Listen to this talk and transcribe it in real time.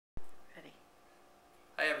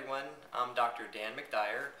everyone, I'm Dr. Dan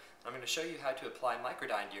McDyer. I'm going to show you how to apply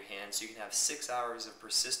microdyne to your hands so you can have 6 hours of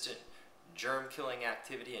persistent germ-killing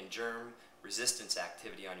activity and germ resistance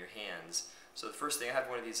activity on your hands. So the first thing, I have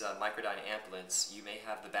one of these microdyne ampullets. You may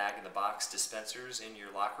have the bag-in-the-box dispensers in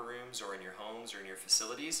your locker rooms or in your homes or in your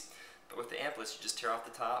facilities. But with the ampullets, you just tear off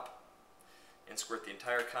the top and squirt the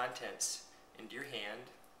entire contents into your hand.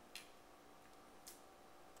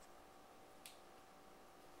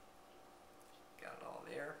 Got it all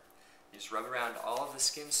there. You just rub around all of the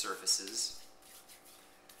skin surfaces.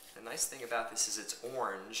 The nice thing about this is it's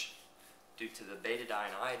orange due to the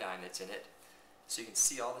betadine iodine that's in it. So you can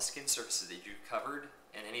see all the skin surfaces that you've covered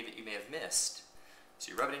and any that you may have missed.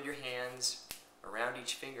 So you rub it into your hands, around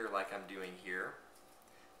each finger like I'm doing here.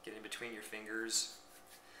 Get in between your fingers.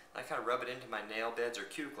 I kind of rub it into my nail beds or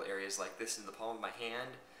cuticle areas like this in the palm of my hand,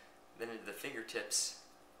 then into the fingertips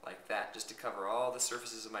like that, just to cover all the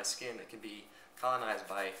surfaces of my skin that can be colonized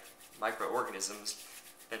by microorganisms.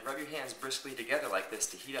 Then rub your hands briskly together like this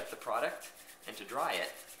to heat up the product and to dry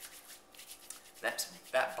it.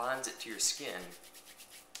 That bonds it to your skin.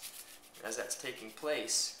 As that's taking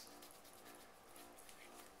place,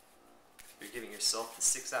 you're giving yourself the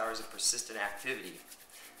 6 hours of persistent activity.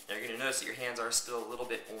 Now you're going to notice that your hands are still a little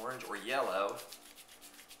bit orange or yellow,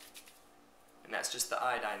 and that's just the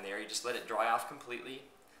iodine there. You just let it dry off completely.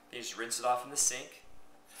 Then you just rinse it off in the sink.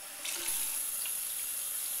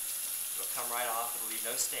 It'll come right off. It'll leave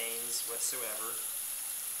no stains whatsoever.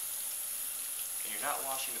 And you're not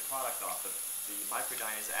washing the product off. The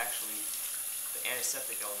microdyne is actually, the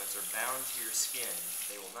antiseptic elements are bound to your skin.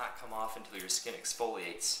 They will not come off until your skin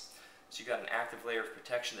exfoliates. So you've got an active layer of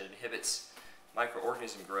protection that inhibits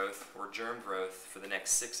microorganism growth or germ growth for the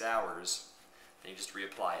next 6 hours. Then you just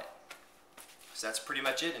reapply it. So that's pretty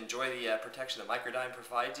much it. Enjoy the protection that microdyne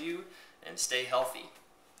provides you and stay healthy.